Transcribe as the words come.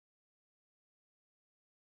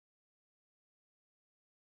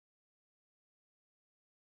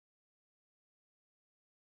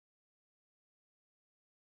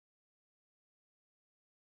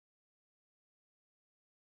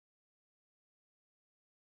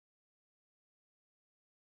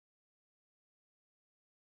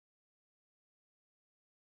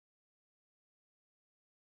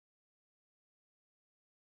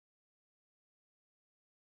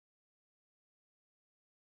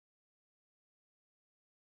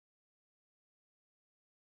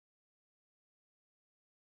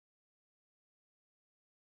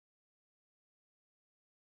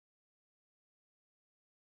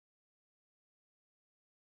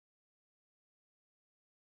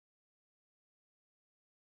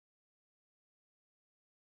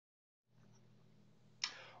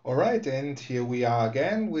All right, and here we are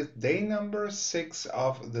again with day number 6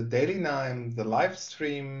 of the Daily Knime, the live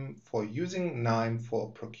stream for using Knime for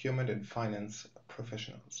procurement and finance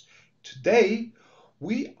professionals. Today,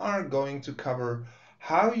 we are going to cover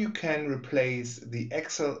how you can replace the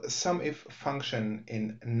Excel SUMIF function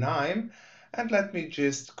in Knime. And let me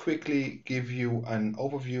just quickly give you an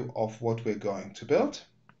overview of what we're going to build.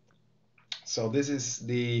 So this is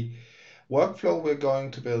the workflow we're going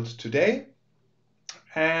to build today.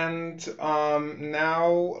 And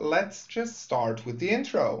now let's just start with the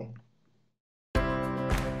intro.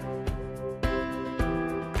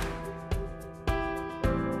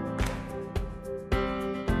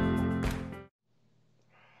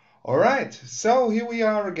 All right, so here we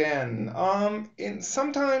are again.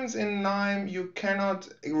 Sometimes in Knime you cannot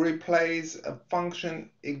replace a function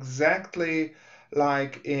exactly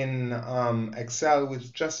like in Excel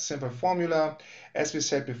with just a simple formula, as we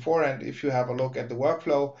said before. And if you have a look at the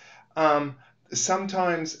workflow,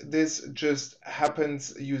 sometimes this just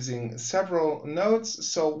happens using several nodes.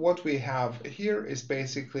 So what we have here is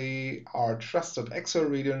basically our trusted Excel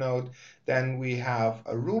reader node. Then we have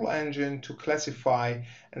a rule engine to classify,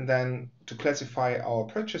 and then to classify our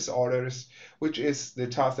purchase orders, which is the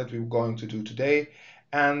task that we're going to do today.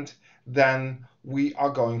 And then we are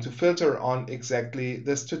going to filter on exactly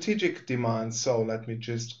the strategic demands. So let me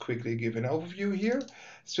just quickly give an overview here.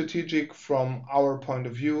 Strategic from our point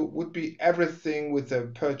of view would be everything with a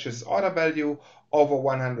purchase order value over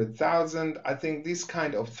 100,000. I think these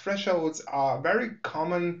kind of thresholds are very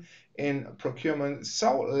common in procurement.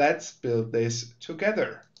 So let's build this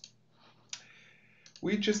together.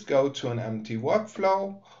 We just go to an empty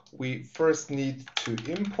workflow. We first need to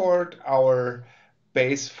import our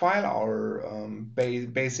base file, our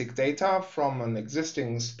basic data from an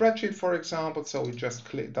existing spreadsheet, for example. So we just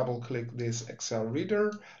double click this Excel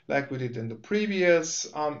reader like we did in the previous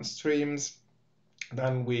streams.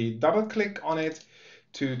 Then we double click on it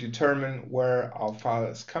to determine where our file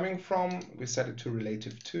is coming from. We set it to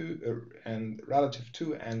relative to and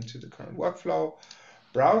to the current workflow.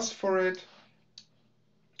 Browse for it.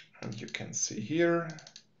 And you can see here,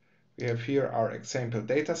 we have here our example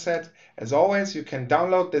dataset. As always, you can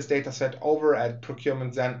download this dataset over at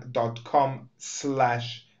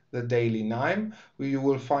procurementzen.com/thedailyKnime. You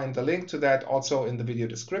will find the link to that also in the video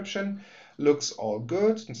description. Looks all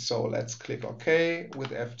good. And so let's click OK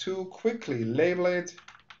with F2, quickly label it.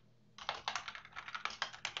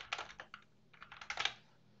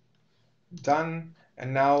 Done.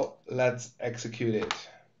 And now let's execute it.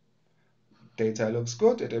 Data looks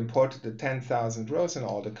good. It imported the 10,000 rows in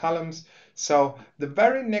all the columns. So the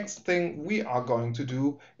very next thing we are going to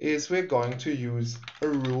do is we're going to use a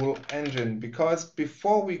rule engine, because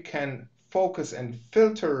before we can focus and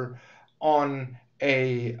filter on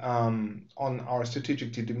our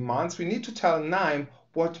strategic demands, we need to tell Knime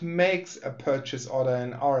what makes a purchase order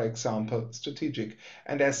in our example strategic.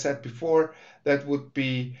 And as said before, that would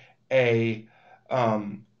be a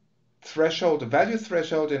threshold, the value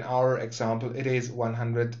threshold in our example, it is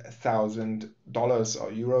 $100,000 or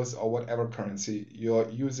euros or whatever currency you're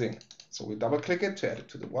using. So we double click it to add it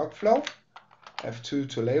to the workflow, F2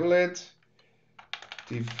 to label it,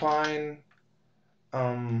 define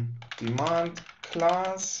demand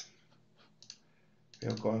class. We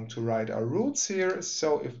are going to write our rules here.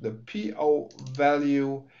 So if the PO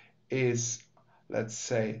value is, let's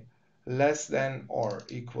say, less than or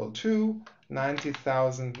equal to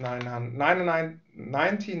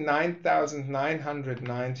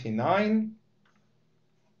 99,999.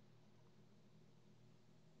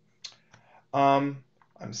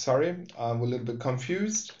 I'm sorry, I'm a little bit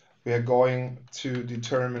confused. We are going to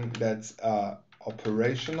determine that's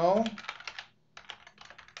operational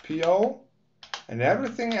PO, and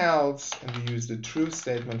everything else, and we use the true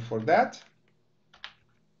statement for that,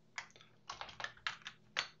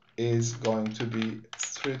 is going to be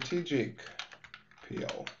strategic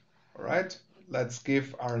PO. All right, let's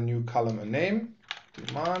give our new column a name,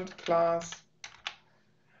 demand class.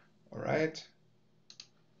 All right,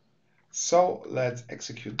 so let's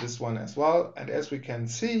execute this one as well. And as we can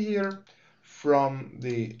see here from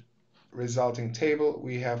the resulting table,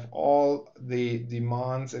 we have all the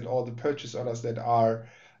demands and all the purchase orders that are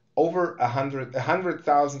over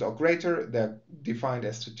 100,000 or greater. They're defined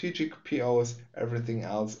as strategic POs. Everything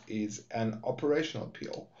else is an operational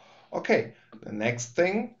PO. Okay, the next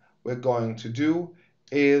thing we're going to do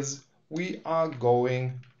is we are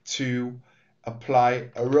going to apply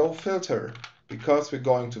a row filter, because we're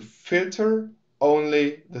going to filter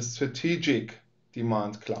only the strategic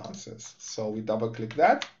demand classes. So we double click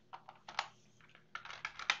that,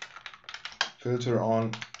 filter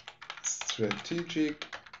on strategic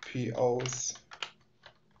POs,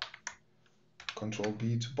 Control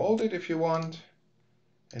B to bold it if you want.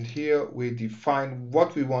 And here we define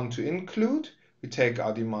what we want to include. We take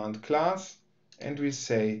our demand class and we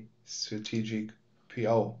say strategic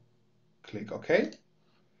PO. Click OK.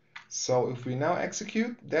 So if we now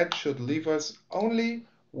execute, that should leave us only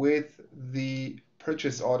with the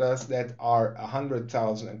purchase orders that are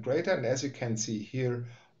 100,000 and greater. And as you can see here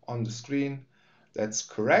on the screen, that's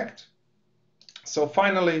correct. So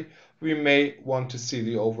finally, we may want to see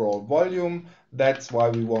the overall volume. That's why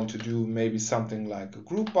we want to do maybe something like a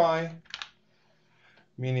group by,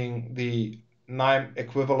 meaning the Knime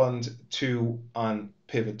equivalent to a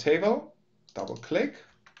pivot table. Double click.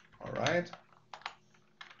 All right.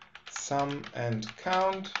 Sum and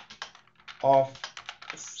count of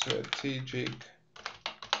strategic.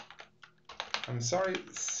 I'm sorry,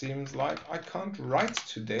 seems like I can't write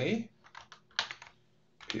today.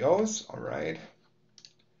 POs, all right.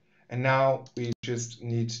 And now we just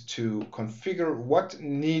need to configure what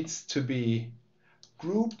needs to be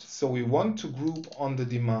grouped. So we want to group on the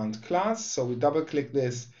demand class. So we double click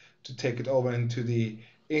this to take it over into the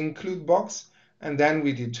include box. And then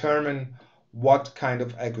we determine what kind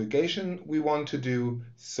of aggregation we want to do.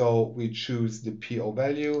 So we choose the PO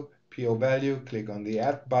value, click on the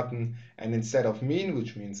add button. And instead of mean,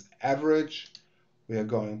 which means average, we are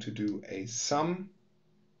going to do a sum.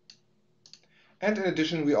 And in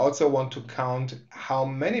addition, we also want to count how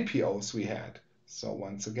many POs we had. So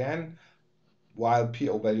once again, while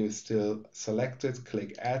PO value is still selected,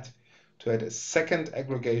 click add to add a second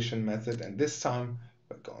aggregation method. And this time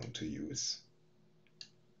we're going to use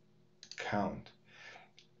count.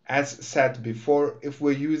 As said before, if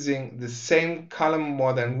we're using the same column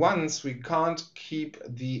more than once, we can't keep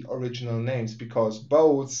the original names because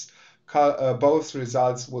both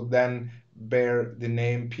results would then bear the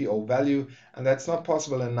name PO value, and that's not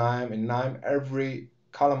possible in Knime. In Knime, every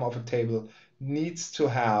column of a table needs to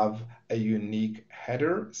have a unique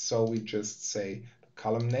header, so we just say the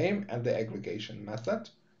column name and the aggregation method.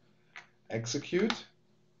 Execute,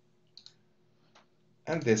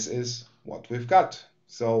 and this is what we've got.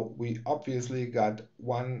 So we obviously got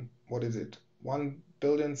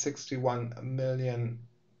 1,061 million.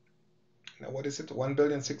 Now what is it?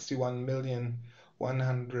 1,061 million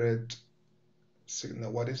 100. No,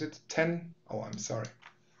 what is it? 10? Oh, I'm sorry.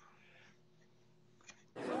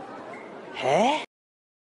 Huh?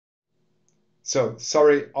 So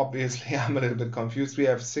sorry, obviously I'm a little bit confused. We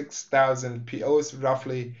have 6,000 POs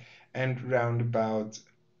roughly and round about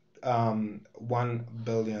 $1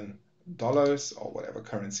 billion or whatever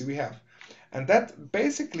currency we have. And that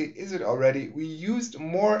basically is it already. We used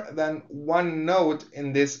more than one node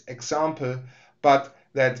in this example, but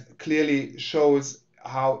that clearly shows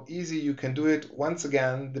how easy you can do it. Once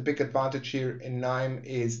again, the big advantage here in Knime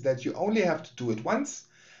is that you only have to do it once,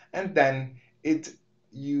 and then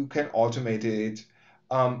you can automate it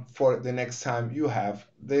for the next time you have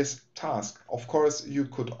this task. Of course, you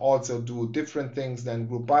could also do different things than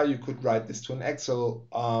group by. You could write this to an Excel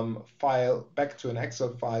file, back to an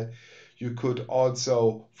Excel file. You could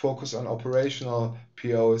also focus on operational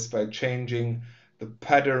POs by changing the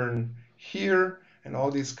pattern here and all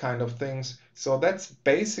these kind of things. So that's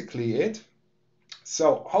basically it.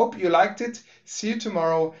 So hope you liked it. See you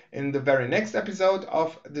tomorrow in the very next episode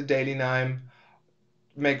of the Daily Knime.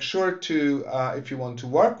 Make sure to, if you want to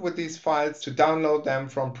work with these files, to download them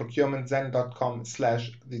from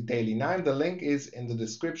procurementzen.com/thedailyKnime. The link is in the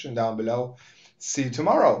description down below. See you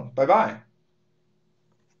tomorrow. Bye-bye.